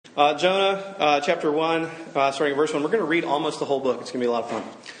Jonah, chapter 1, starting at verse 1. We're going to read almost the whole book. It's going to be a lot of fun.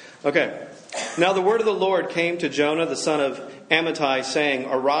 Okay. Now the word of the Lord came to Jonah, the son of Amittai, saying,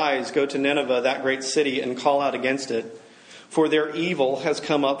 Arise, go to Nineveh, that great city, and call out against it, for their evil has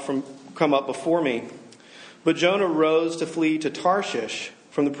come up before me. But Jonah rose to flee to Tarshish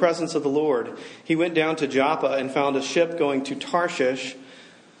from the presence of the Lord. He went down to Joppa and found a ship going to Tarshish.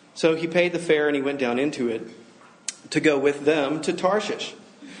 So he paid the fare and he went down into it to go with them to Tarshish,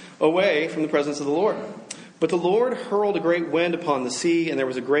 away from the presence of the Lord. But the Lord hurled a great wind upon the sea, and there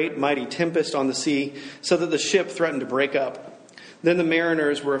was a great mighty tempest on the sea, so that the ship threatened to break up. Then the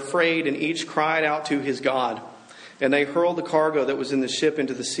mariners were afraid, and each cried out to his God. And they hurled the cargo that was in the ship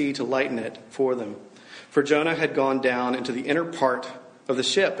into the sea to lighten it for them. For Jonah had gone down into the inner part of the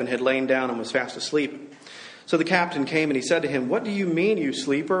ship and had lain down and was fast asleep. So the captain came and he said to him, What do you mean, you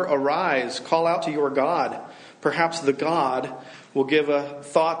sleeper? Arise, call out to your God. Perhaps the God will give a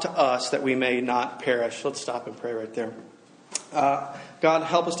thought to us that we may not perish. Let's stop and pray right there. God,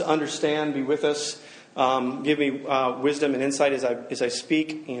 help us to understand, be with us. Give me wisdom and insight as I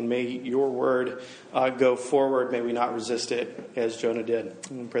speak, and may your word go forward. May we not resist it as Jonah did.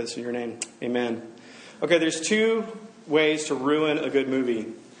 I pray this in your name. Amen. Okay, there's two ways to ruin a good movie.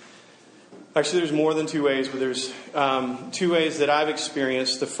 Actually, there's more than two ways, but there's two ways that I've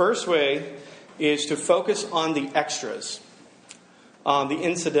experienced. The first way is to focus on the extras, the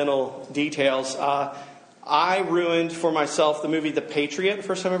incidental details. I ruined for myself the movie The Patriot the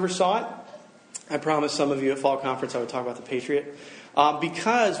first time I ever saw it. I promised some of you at Fall Conference I would talk about The Patriot.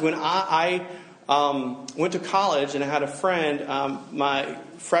 Because when I went to college and I had a friend my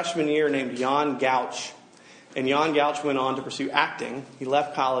freshman year named Jan Gouch. And Jan Gouch went on to pursue acting. He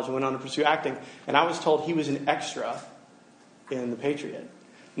left college and went on to pursue acting. And I was told he was an extra in The Patriot.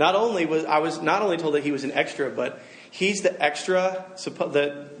 I was not only told that he was an extra, but he's the extra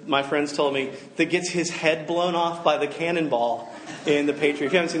that my friends told me that gets his head blown off by the cannonball in The Patriot.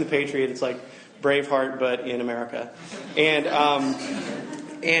 If you haven't seen The Patriot, it's like Braveheart, but in America.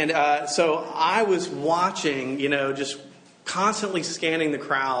 So I was watching, just constantly scanning the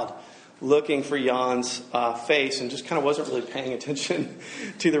crowd, looking for Jan's face, and just kind of wasn't really paying attention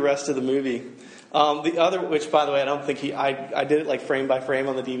to the rest of the movie. The other, which by the way, I don't think I did it like frame by frame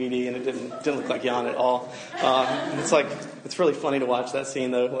on the DVD, and it didn't look like Jan at all. It's really funny to watch that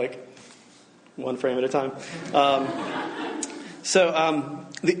scene though, like one frame at a time.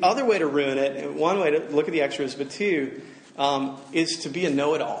 The other way to ruin it, one way to look at the extras, but two, is to be a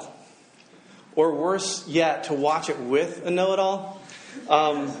know-it-all. Or worse yet, to watch it with a know-it-all.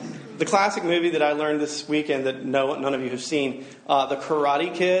 The classic movie that I learned this weekend that none of you have seen, The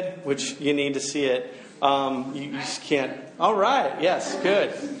Karate Kid, which you need to see it. You just can't. All right. Yes.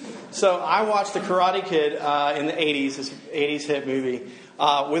 Good. So I watched The Karate Kid in the 80s, this 80s hit movie,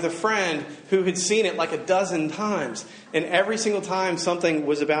 with a friend who had seen it like a dozen times. And every single time something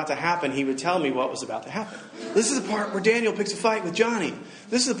was about to happen, he would tell me what was about to happen. This is the part where Daniel picks a fight with Johnny.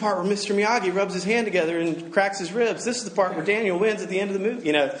 This is the part where Mr. Miyagi rubs his hand together and cracks his ribs. This is the part where Daniel wins at the end of the movie,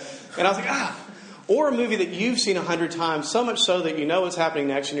 And I was like, Or a movie that you've seen 100 times, so much so that you know what's happening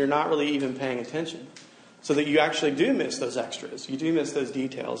next and you're not really even paying attention. So that you actually do miss those extras. You do miss those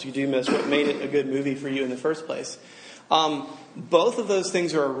details. You do miss what made it a good movie for you in the first place. Both of those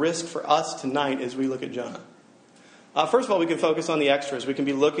things are a risk for us tonight as we look at Jonah. First of all, we can focus on the extras. We can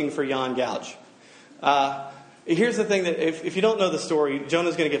be looking for Jan Gouch. Here's the thing, that if you don't know the story,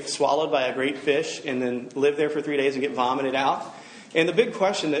 Jonah's going to get swallowed by a great fish and then live there for 3 days and get vomited out. And the big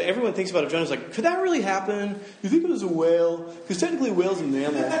question that everyone thinks about Jonah is like, could that really happen? You think it was a whale? Because technically a whale's a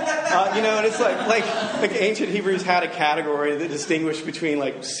mammal. And it's like ancient Hebrews had a category that distinguished between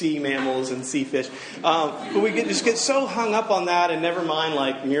like sea mammals and sea fish. But we just get so hung up on that and never mind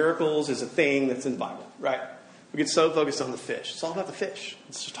like miracles is a thing that's in the Bible, right? We get so focused on the fish. It's all about the fish.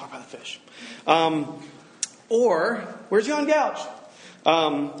 Let's just talk about the fish. Or, where's Jan Gouch?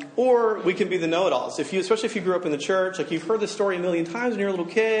 Or we can be the know-it-alls. Especially if you grew up in the church, like you've heard this story a million times when you're a little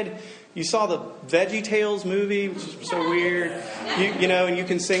kid. You saw the Veggie Tales movie, which is so weird. And you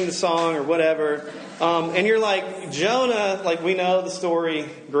can sing the song or whatever. And you're like, Jonah, like we know the story,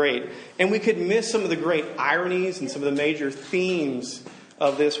 great. And we could miss some of the great ironies and some of the major themes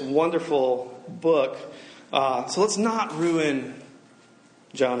of this wonderful book. So let's not ruin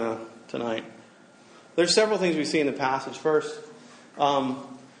Jonah tonight. There's several things we see in the passage. First,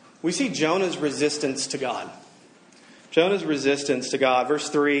 we see Jonah's resistance to God. Jonah's resistance to God. Verse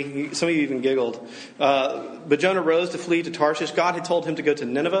 3, some of you even giggled. But Jonah rose to flee to Tarshish. God had told him to go to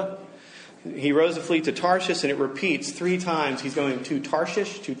Nineveh. He rose to flee to Tarshish, and it repeats 3 times. He's going to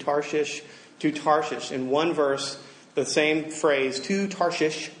Tarshish, to Tarshish, to Tarshish. In one verse, the same phrase, to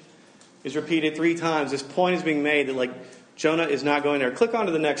Tarshish, is repeated 3 times. This point is being made that, like, Jonah is not going there. Click on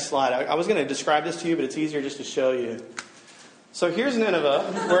to the next slide. I was going to describe this to you, but it's easier just to show you. So here's Nineveh,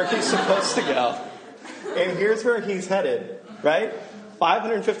 where he's supposed to go. And here's where he's headed, right?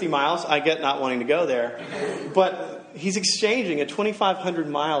 550 miles. I get not wanting to go there. But he's exchanging a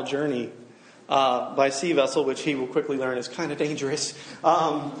 2,500-mile journey by sea vessel, which he will quickly learn is kind of dangerous,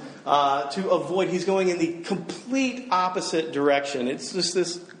 to avoid. He's going in the complete opposite direction. It's just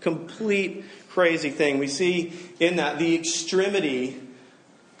this complete crazy thing. We see in that the extremity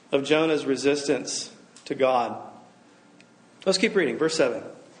of Jonah's resistance to God. Let's keep reading. Verse 7.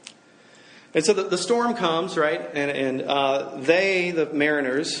 And so the storm comes, right? And they, the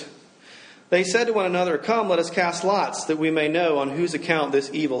mariners, they said to one another, "Come, let us cast lots, that we may know on whose account this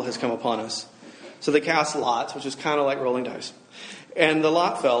evil has come upon us." So they cast lots, which is kind of like rolling dice. And the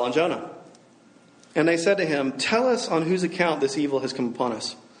lot fell on Jonah. And they said to him, "Tell us on whose account this evil has come upon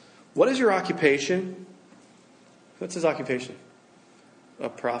us. What is your occupation?" What's his occupation? A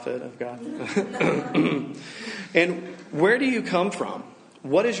prophet of God. "And where do you come from?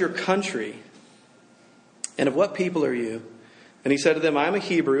 What is your country? And of what people are you?" And he said to them, "I am a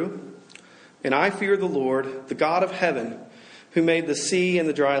Hebrew, and I fear the Lord, the God of heaven, who made the sea and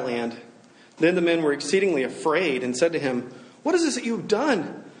the dry land." Then the men were exceedingly afraid and said to him, "What is this that you have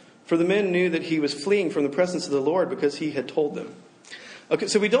done?" For the men knew that he was fleeing from the presence of the Lord, because he had told them. Okay,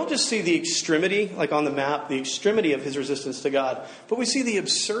 so we don't just see the extremity, like on the map, the extremity of his resistance to God, but we see the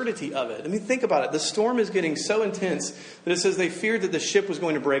absurdity of it. I mean, think about it. The storm is getting so intense that it says they feared that the ship was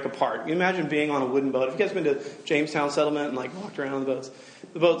going to break apart. You imagine being on a wooden boat. Have you guys been to Jamestown Settlement and like walked around on the boats?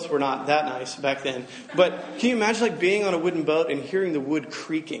 The boats were not that nice back then. But can you imagine like being on a wooden boat and hearing the wood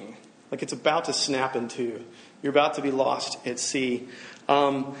creaking? Like it's about to snap in two. You're about to be lost at sea.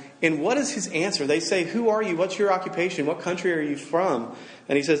 And what is his answer? They say, "Who are you? What's your occupation? What country are you from?"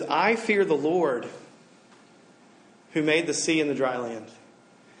 And he says, "I fear the Lord, who made the sea and the dry land."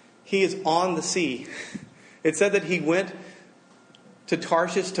 He is on the sea. It said that he went to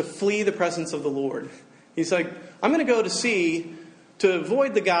Tarshish to flee the presence of the Lord. He's like, "I'm going to go to sea to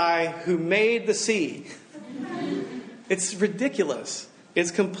avoid the guy who made the sea." It's ridiculous.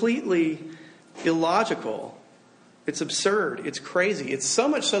 It's completely illogical. It's absurd. It's crazy. It's so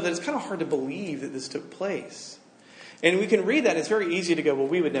much so that it's kind of hard to believe that this took place. And we can read that. It's very easy to go, "Well,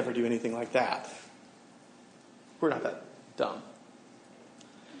 we would never do anything like that. We're not that dumb."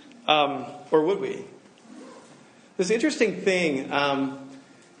 Or would we? This interesting thing,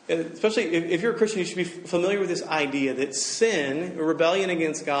 especially if you're a Christian, you should be familiar with this idea that sin, rebellion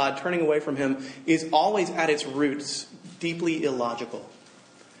against God, turning away from Him, is always at its roots deeply illogical.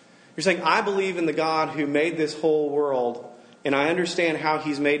 You're saying, "I believe in the God who made this whole world, and I understand how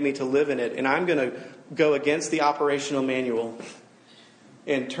He's made me to live in it, and I'm going to go against the operational manual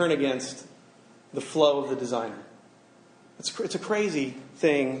and turn against the flow of the designer." It's a crazy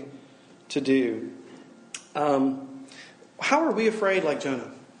thing to do. How are we afraid like Jonah?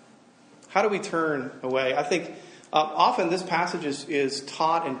 How do we turn away? I think often this passage is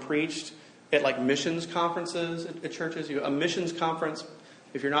taught and preached at like missions conferences at churches. A missions conference,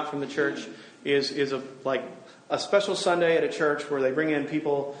 if you're not from the church, is a special Sunday at a church where they bring in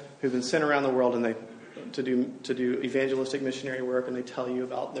people who've been sent around the world and to do evangelistic missionary work, and they tell you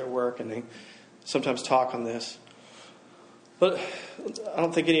about their work, and they sometimes talk on this. But I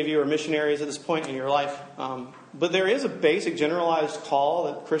don't think any of you are missionaries at this point in your life. But there is a basic generalized call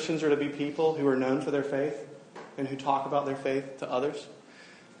that Christians are to be people who are known for their faith and who talk about their faith to others.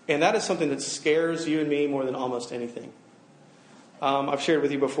 And that is something that scares you and me more than almost anything. I've shared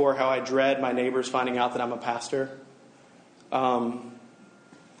with you before how I dread my neighbors finding out that I'm a pastor.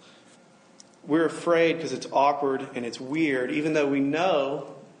 We're afraid because it's awkward and it's weird, even though we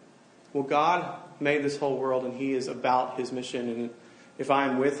know, well, God made this whole world and He is about His mission. And if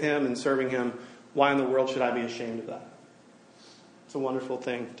I'm with Him and serving Him, why in the world should I be ashamed of that? It's a wonderful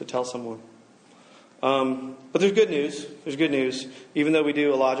thing to tell someone. But there's good news. There's good news, even though we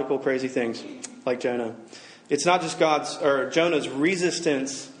do illogical, crazy things like Jonah. It's not just Jonah's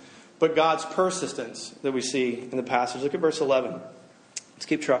resistance, but God's persistence that we see in the passage. Look at verse 11. Let's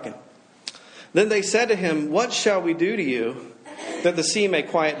keep trucking. Then they said to him, "What shall we do to you, that the sea may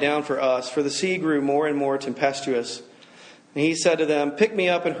quiet down for us? For the sea grew more and more tempestuous." And he said to them, "Pick me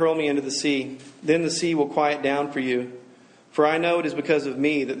up and hurl me into the sea. Then the sea will quiet down for you. For I know it is because of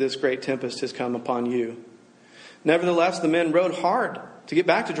me that this great tempest has come upon you." Nevertheless, the men rowed hard to get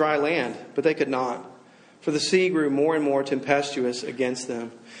back to dry land, but they could not. For the sea grew more and more tempestuous against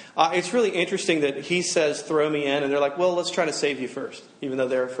them. It's really interesting that he says, "Throw me in," and they're like, "Well, let's try to save you first," even though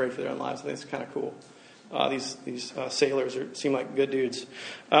they're afraid for their own lives. I think it's kind of cool. These sailors seem like good dudes.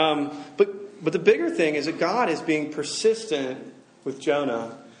 But the bigger thing is that God is being persistent with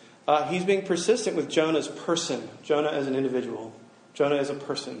Jonah. He's being persistent with Jonah's person. Jonah as an individual. Jonah as a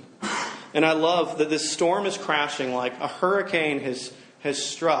person. And I love that this storm is crashing like a hurricane has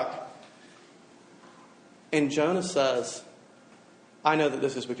struck. And Jonah says, I know that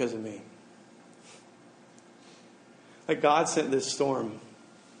this is because of me. Like God sent this storm,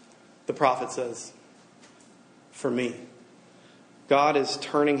 the prophet says, for me. God is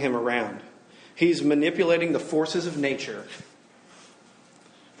turning him around. He's manipulating the forces of nature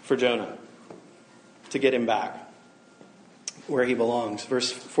for Jonah to get him back where he belongs. Verse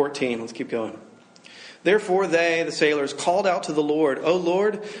 14, let's keep going. Therefore they, the sailors, called out to the Lord, O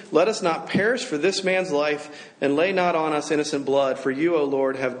Lord, let us not perish for this man's life, and lay not on us innocent blood, for you, O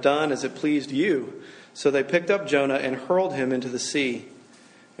Lord, have done as it pleased you. So they picked up Jonah and hurled him into the sea,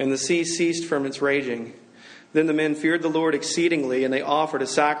 and the sea ceased from its raging. Then the men feared the Lord exceedingly, and they offered a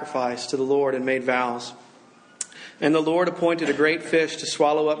sacrifice to the Lord and made vows. And the Lord appointed a great fish to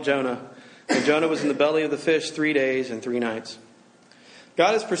swallow up Jonah, and Jonah was in the belly of the fish 3 days and 3 nights.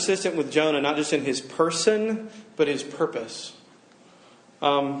 God is persistent with Jonah, not just in his person, but his purpose.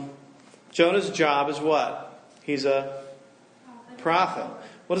 Jonah's job is what? He's a prophet.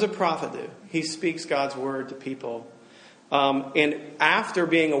 What does a prophet do? He speaks God's word to people. And after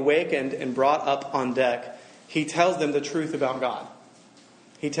being awakened and brought up on deck, he tells them the truth about God.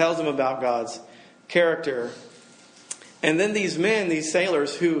 He tells them about God's character. And then these men, these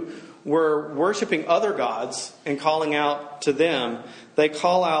sailors who were worshiping other gods and calling out to them, they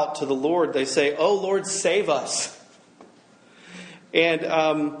call out to the Lord. They say, "Oh Lord, save us." And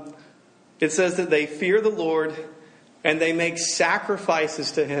it says that they fear the Lord and they make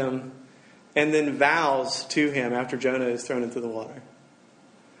sacrifices to him and then vows to him after Jonah is thrown into the water.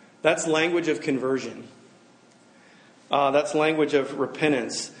 That's language of conversion. That's language of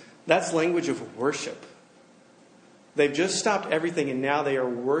repentance. That's language of worship. They've just stopped everything and now they are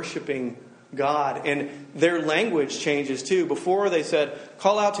worshiping God. And their language changes too. Before they said,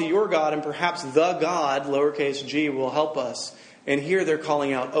 call out to your God and perhaps the God, lowercase g, will help us. And here they're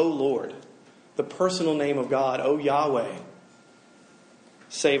calling out, O Lord, the personal name of God, O Yahweh,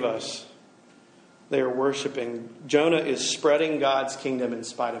 save us. They are worshiping. Jonah is spreading God's kingdom in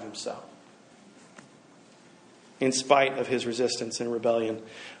spite of himself. In spite of his resistance and rebellion.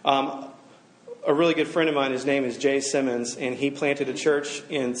 A really good friend of mine, his name is Jay Simmons, and he planted a church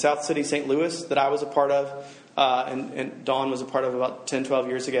in South City, St. Louis that I was a part of, and Dawn was a part of about 10, 12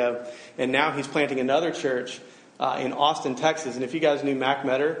 years ago. And now he's planting another church in Austin, Texas. And if you guys knew Mac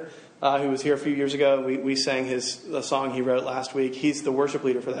Metter, who was here a few years ago, we sang the song he wrote last week. He's the worship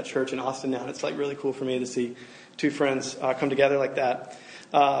leader for that church in Austin now. And it's like really cool for me to see two friends come together like that.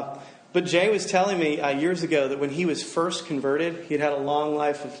 But Jay was telling me years ago that when he was first converted, he'd had a long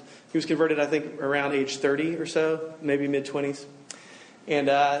life he was converted, I think, around age 30 or so, maybe mid-20s.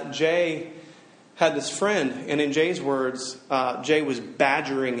 And Jay had this friend, and in Jay's words, Jay was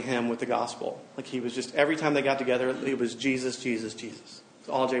badgering him with the gospel. Like he was just, every time they got together, it was Jesus, Jesus, Jesus. That's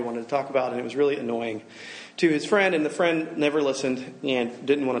all Jay wanted to talk about, and it was really annoying to his friend, and the friend never listened and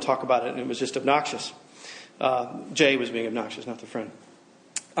didn't want to talk about it, and it was just obnoxious. Jay was being obnoxious, not the friend.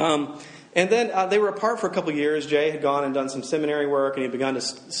 And then they were apart for a couple of years. Jay had gone and done some seminary work, and he had begun to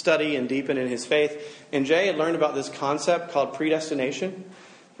study and deepen in his faith. And Jay had learned about this concept called predestination.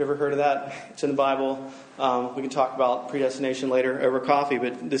 Have you ever heard of that? It's in the Bible. We can talk about predestination later over coffee.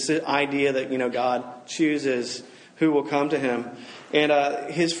 But this idea that, God chooses who will come to him.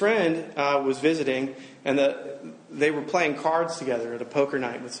 And his friend was visiting, and they were playing cards together at a poker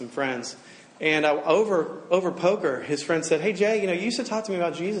night with some friends. And over poker, his friend said, "Hey Jay, you used to talk to me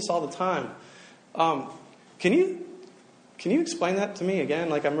about Jesus all the time. Can you explain that to me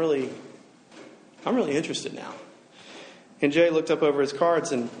again? Like I'm really interested now." And Jay looked up over his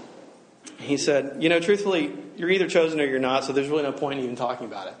cards and he said, "Truthfully, you're either chosen or you're not, so there's really no point in even talking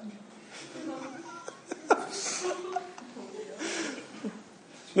about it."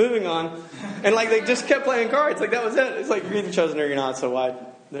 Moving on, and they just kept playing cards. Like that was it. It's like you're either chosen or you're not. So why?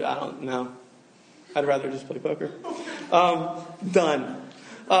 I don't know. I'd rather just play poker. Done.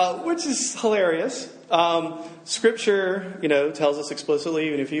 Which is hilarious. Scripture, tells us explicitly,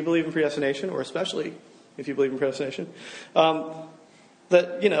 even if you believe in predestination, or especially if you believe in predestination,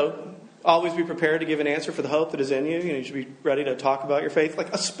 that, always be prepared to give an answer for the hope that is in you. You should be ready to talk about your faith,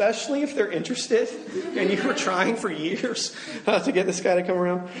 especially if they're interested and you were trying for years to get this guy to come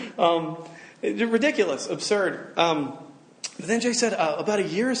around. Ridiculous, absurd. But then Jay said about a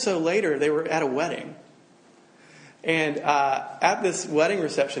year or so later, they were at a wedding. And at this wedding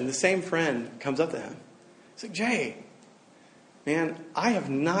reception, the same friend comes up to him It's like, Jay, man, I have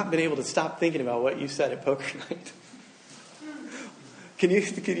not been able to stop thinking about what you said at poker night. Can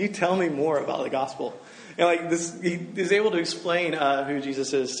you tell me more about the gospel? And like this, he is able to explain who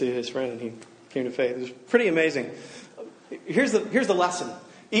Jesus is to his friend, and he came to faith. It was pretty amazing. Here's the lesson.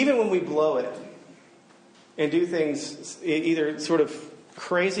 Even when we blow it and do things either sort of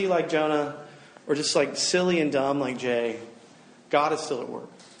crazy like Jonah or just like silly and dumb like Jay, God is still at work.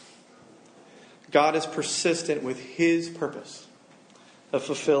 God is persistent with his purpose of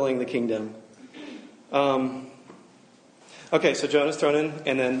fulfilling the kingdom. Okay, so Jonah's thrown in,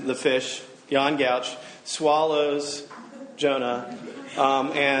 and then the fish, Jan Gouch, swallows Jonah,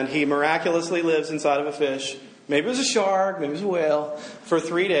 and he miraculously lives inside of a fish. Maybe it was a shark, maybe it was a whale, for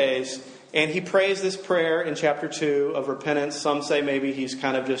 3 days. And he prays this prayer in chapter 2 of repentance. Some say maybe he's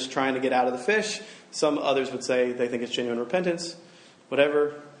kind of just trying to get out of the fish. Some others would say they think it's genuine repentance.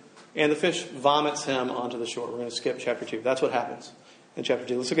 Whatever. And the fish vomits him onto the shore. We're going to skip chapter 2. That's what happens in chapter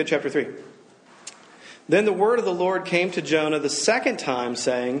 2. Let's look at chapter 3. Then the word of the Lord came to Jonah the second time,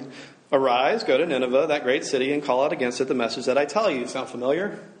 saying, "Arise, go to Nineveh, that great city, and call out against it the message that I tell you." Sound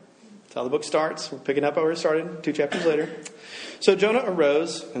familiar? That's how the book starts. We're picking up where we started 2 chapters later. So Jonah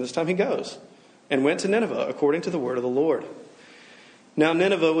arose, and this time he goes, and went to Nineveh according to the word of the Lord. Now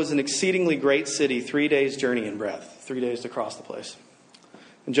Nineveh was an exceedingly great city, 3 days' journey in breadth. 3 days to cross the place.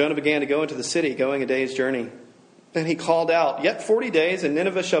 And Jonah began to go into the city, going a day's journey. Then he called out, "Yet 40 days, and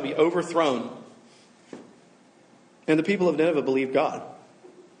Nineveh shall be overthrown." And the people of Nineveh believed God.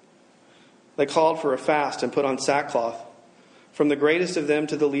 They called for a fast and put on sackcloth, from the greatest of them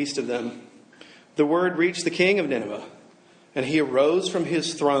to the least of them. The word reached the king of Nineveh, and he arose from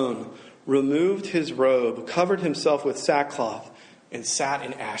his throne, removed his robe, covered himself with sackcloth, and sat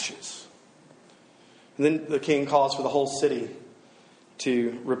in ashes. And then the king calls for the whole city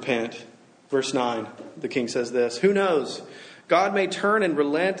to repent. Verse 9, the king says this, "Who knows? God may turn and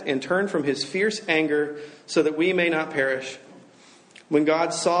relent and turn from his fierce anger so that we may not perish." When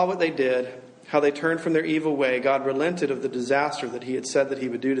God saw what they did, how they turned from their evil way, God relented of the disaster that he had said that he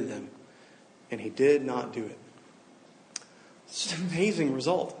would do to them. And he did not do it. It's an amazing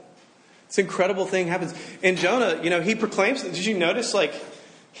result. This incredible thing happens. And Jonah, he proclaims, did you notice,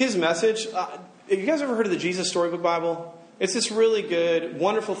 his message? Have you guys ever heard of the Jesus Storybook Bible? It's this really good,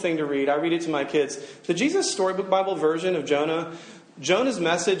 wonderful thing to read. I read it to my kids. The Jesus Storybook Bible version of Jonah, Jonah's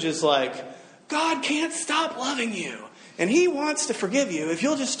message is like, God can't stop loving you. And he wants to forgive you if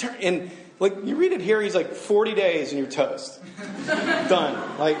you'll just turn. And you read it here, he's like 40 days and you're toast. Done.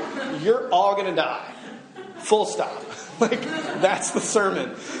 You're all going to die. Full stop. That's the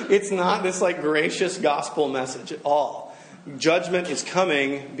sermon. It's not this gracious gospel message at all. Judgment is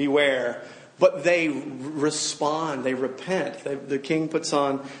coming, beware. But they respond, they repent. The king puts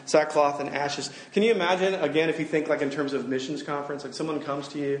on sackcloth and ashes. Can you imagine, again, if you think in terms of missions conference, someone comes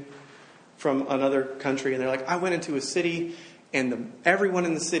to you from another country and they're like, "I went into a city and everyone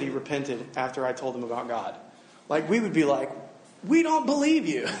in the city repented after I told them about God." We would be like, "We don't believe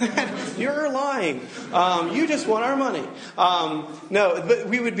you. You're lying. You just want our money." No, but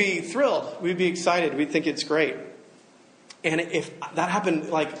we would be thrilled. We'd be excited. We'd think it's great. And if that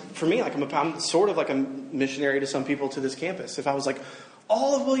happened, for me, I'm sort of like a missionary to some people to this campus. If I was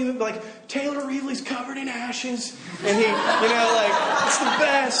all of William, Taylor Reevely's covered in ashes, and he, it's the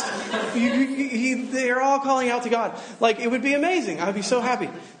best. They're all calling out to God. It would be amazing. I'd be so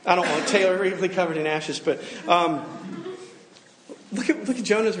happy. I don't want Taylor Reevely covered in ashes, but look at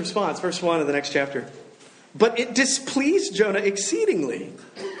Jonah's response, verse 1 of the next chapter. "But it displeased Jonah exceedingly,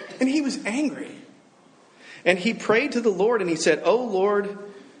 and he was angry. And he prayed to the Lord, and he said, 'O Lord,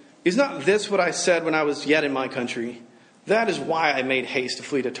 is not this what I said when I was yet in my country? That is why I made haste to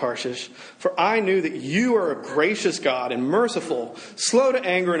flee to Tarshish. For I knew that you are a gracious God and merciful, slow to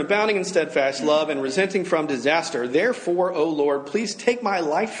anger and abounding in steadfast love and resenting from disaster. Therefore, O Lord, please take my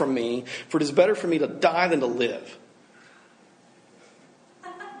life from me, for it is better for me to die than to live.'"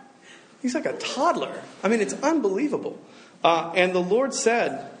 He's like a toddler. It's unbelievable. And the Lord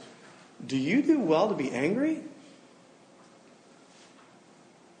said, "Do you do well to be angry?"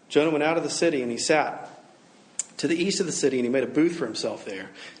 Jonah went out of the city and he sat to the east of the city and he made a booth for himself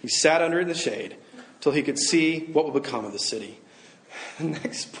there. He sat under it in the shade till he could see what would become of the city. The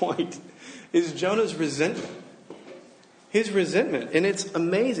next point is Jonah's resentment. His resentment. And it's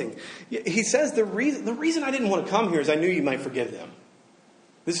amazing. He says, the reason I didn't want to come here is I knew you might forgive them.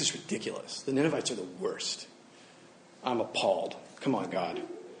 This is ridiculous. The Ninevites are the worst. I'm appalled. Come on, God.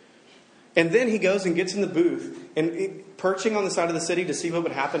 And then he goes and gets in the booth and perching on the side of the city to see what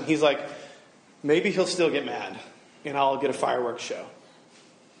would happen. He's like, maybe he'll still get mad and I'll get a fireworks show.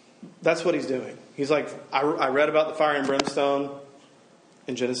 That's what he's doing. He's like, I read about the fire and brimstone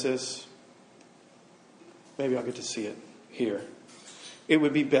in Genesis. Maybe I'll get to see it here. It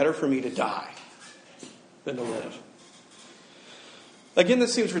would be better for me to die than to live. Again,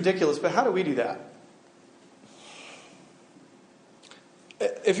 this seems ridiculous, but how do we do that?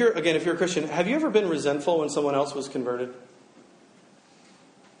 If you're a Christian, have you ever been resentful when someone else was converted?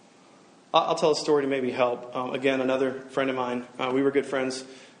 I'll tell a story to maybe help. Again, another friend of mine, we were good friends.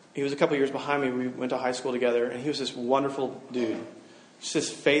 He was a couple years behind me. We went to high school together, and he was this wonderful dude. Just this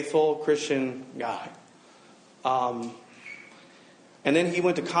faithful Christian guy. And then he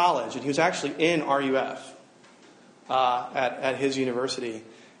went to college, and he was actually in RUF at his university.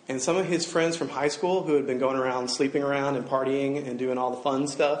 And some of his friends from high school who had been going around, sleeping around and partying and doing all the fun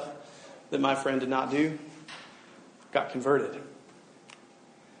stuff that my friend did not do, got converted.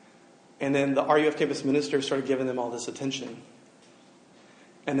 And then the RUF campus minister started giving them all this attention.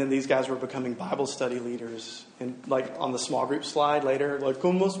 And then these guys were becoming Bible study leaders. And like on the small group slide later, like,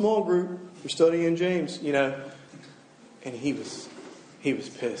 come to a small group, we're studying James, And he was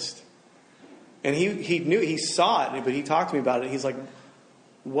pissed. And he knew, he saw it, but he talked to me about it. He's like,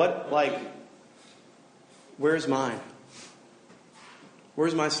 where's mine?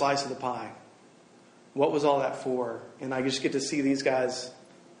 Where's my slice of the pie? What was all that for? And I just get to see these guys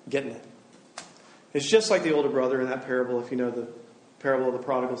getting it. It's just like the older brother in that parable, if you know the parable of the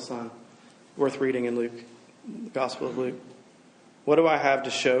prodigal son. Worth reading in Luke, the Gospel of Luke. What do I have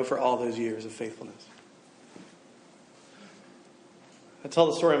to show for all those years of faithfulness? I tell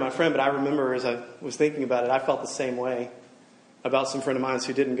the story of my friend, but I remember as I was thinking about it, I felt the same way about some friend of mine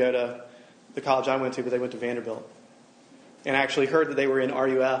who didn't go to the college I went to, but they went to Vanderbilt. And I actually heard that they were in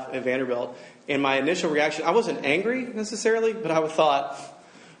RUF at Vanderbilt. And my initial reaction, I wasn't angry necessarily, but I thought,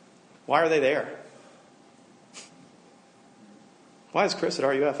 why are they there? Why is Chris at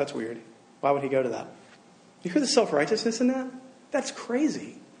RUF? That's weird. Why would he go to that? You hear the self-righteousness in that? That's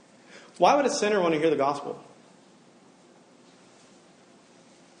crazy. Why would a sinner want to hear the gospel?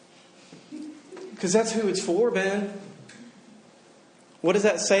 Because that's who it's for, Ben. What does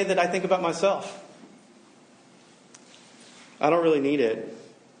that say that I think about myself? I don't really need it.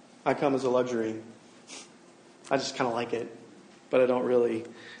 I come as a luxury. I just kind of like it, but I don't really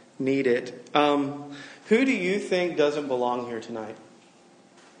need it. Who do you think doesn't belong here tonight?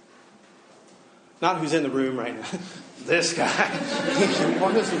 Not who's in the room right now. This guy.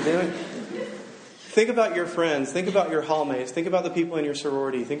 What is he doing? Think about your friends. Think about your hallmates. Think about the people in your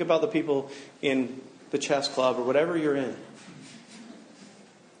sorority. Think about the people in the chess club or whatever you're in.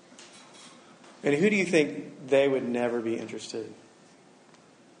 And who do you think they would never be interested?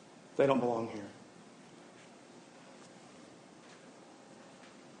 They don't belong here.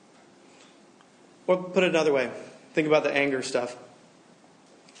 Or put it another way. Think about the anger stuff.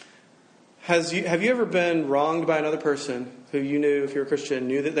 Have you ever been wronged by another person who you knew, if you're a Christian,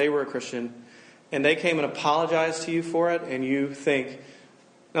 knew that they were a Christian, and they came and apologized to you for it, and you think...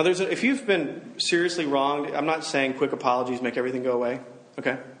 Now, if you've been seriously wronged, I'm not saying quick apologies make everything go away.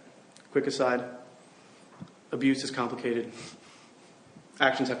 Okay? Quick aside. Abuse is complicated.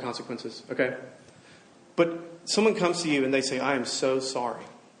 Actions have consequences. Okay? But someone comes to you and they say, I am so sorry.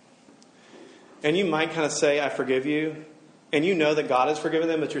 And you might kind of say, I forgive you. And you know that God has forgiven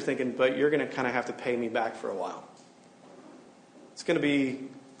them, but you're thinking, but you're going to kind of have to pay me back for a while. I'm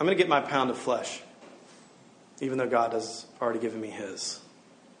going to get my pound of flesh. Even though God has already given me his.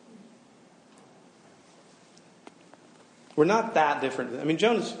 We're not that different. I mean,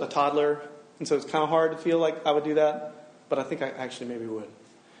 Jonah's a toddler, and so it's kind of hard to feel like I would do that. But I think I actually maybe would.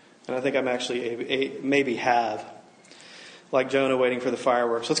 And I think I'm actually maybe have. Like Jonah waiting for the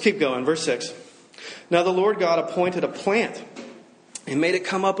fireworks. Let's keep going. Verse 6. Now the Lord God appointed a plant and made it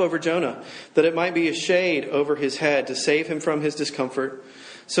come up over Jonah, that it might be a shade over his head to save him from his discomfort.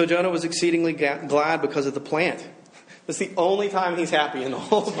 So Jonah was exceedingly glad because of the plant. That's the only time he's happy in the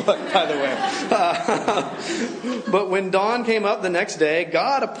whole book, by the way. But when dawn came up the next day,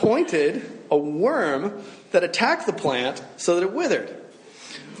 God appointed a worm that attacked the plant so that it withered.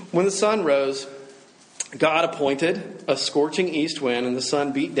 When the sun rose, God appointed a scorching east wind, and the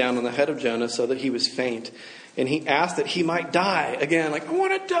sun beat down on the head of Jonah so that he was faint. And he asked that he might die. Again, like, I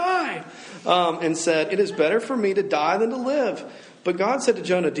want to die. And said, it is better for me to die than to live. But God said to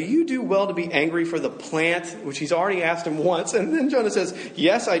Jonah, do you do well to be angry for the plant? Which he's already asked him once. And then Jonah says,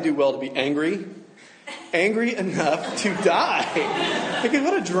 yes, I do well to be angry. Angry enough to die. Like,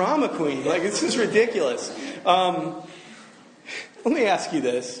 what a drama queen. Like, it's just ridiculous. Let me ask you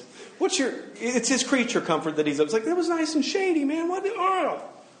this. It's his creature comfort that he's up. It's like, that was nice and shady, man.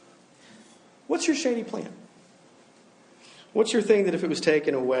 What's your shady plan? What's your thing that if it was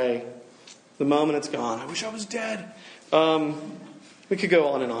taken away, the moment it's gone, I wish I was dead? We could go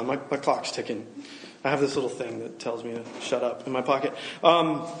on and on. My clock's ticking. I have this little thing that tells me to shut up in my pocket.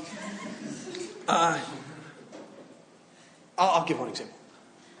 I'll give one example.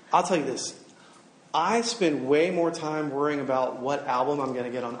 I'll tell you this. I spend way more time worrying about what album I'm going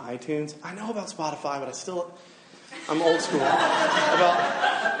to get on iTunes. I know about Spotify, but I'm old school. About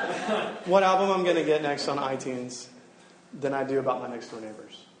what album I'm going to get next on iTunes than I do about my next door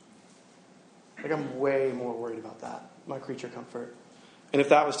neighbors. Like, I'm way more worried about that, my creature comfort. And if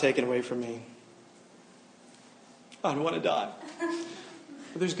that was taken away from me, I'd want to die.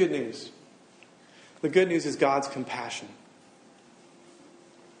 But there's good news. The good news is God's compassion.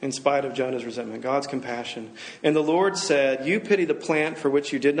 In spite of Jonah's resentment, God's compassion. And the Lord said, "You pity the plant for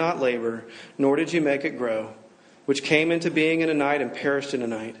which you did not labor, nor did you make it grow, which came into being in a night and perished in a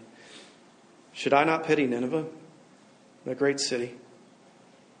night. Should I not pity Nineveh, that great city,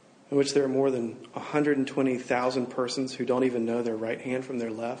 in which there are more than 120,000 persons who don't even know their right hand from their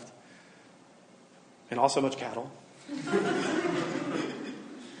left, and also much cattle?"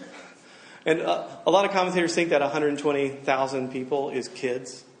 And a lot of commentators think that 120,000 people is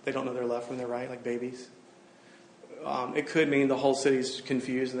kids. They don't know their left from their right, like babies. It could mean the whole city's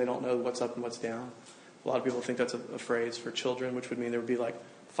confused and they don't know what's up and what's down. A lot of people think that's a phrase for children, which would mean there would be like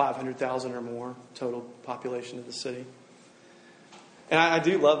 500,000 or more total population of the city. And I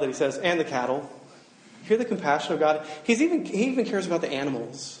do love that he says, "and the cattle." Hear the compassion of God. He even cares about the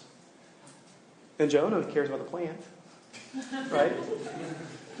animals. And Jonah cares about the plant. Right?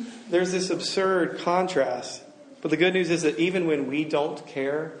 There's this absurd contrast. But the good news is that even when we don't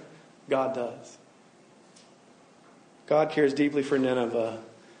care, God does. God cares deeply for Nineveh.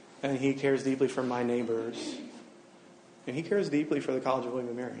 And He cares deeply for my neighbors. And He cares deeply for the College of William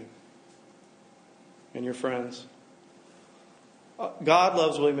and Mary. And your friends. God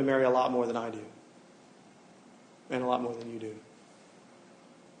loves William and Mary a lot more than I do. And a lot more than you do.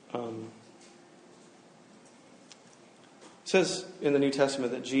 It says in the New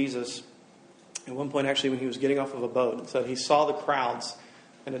Testament that Jesus, at one point actually when he was getting off of a boat, it said he saw the crowds.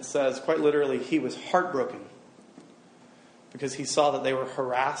 And it says, quite literally, he was heartbroken. Because he saw that they were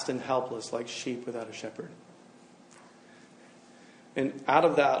harassed and helpless like sheep without a shepherd. And out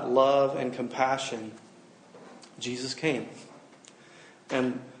of that love and compassion, Jesus came.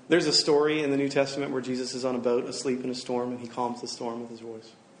 And there's a story in the New Testament where Jesus is on a boat asleep in a storm and he calms the storm with his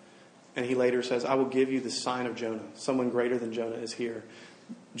voice. And he later says, "I will give you the sign of Jonah. Someone greater than Jonah is here.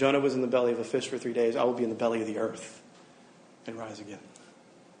 Jonah was in the belly of a fish for 3 days. I will be in the belly of the earth and rise again."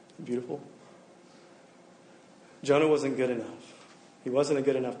 Beautiful. Jonah wasn't good enough. He wasn't a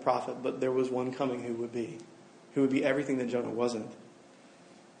good enough prophet, but there was one coming who would be everything that Jonah wasn't.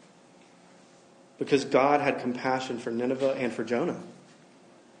 Because God had compassion for Nineveh and for Jonah.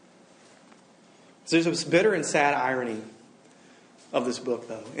 So there's this bitter and sad irony of this book,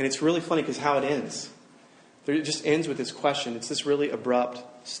 though. And it's really funny because how it ends. It just ends with this question. It's this really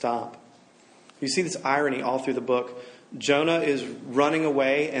abrupt stop. You see this irony all through the book. Jonah is running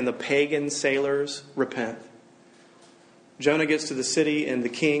away and the pagan sailors repent. Jonah gets to the city and the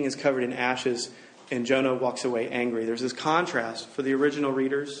king is covered in ashes and Jonah walks away angry. There's this contrast for the original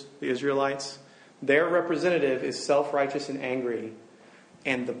readers, the Israelites. Their representative is self-righteous and angry,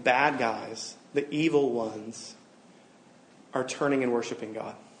 and the bad guys, the evil ones, are turning and worshiping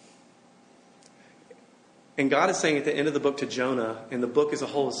God. And God is saying at the end of the book to Jonah, and the book as a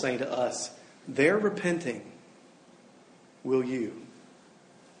whole is saying to us, they're repenting. Will you?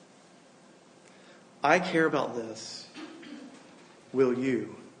 I care about this. Will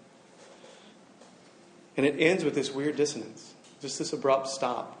you? And it ends with this weird dissonance, just this abrupt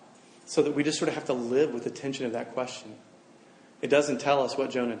stop, so that we just sort of have to live with the tension of that question. It doesn't tell us what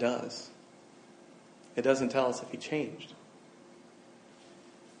Jonah does. It doesn't tell us if he changed.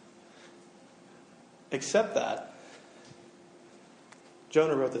 Except that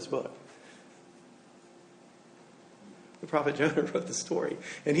Jonah wrote this book. The prophet Jonah wrote the story.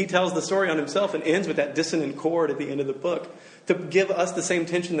 And he tells the story on himself and ends with that dissonant chord at the end of the book to give us the same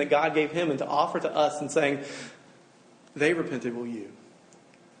tension that God gave him and to offer to us and saying, they repented, will you?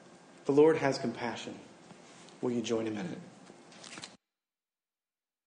 The Lord has compassion. Will you join him in it?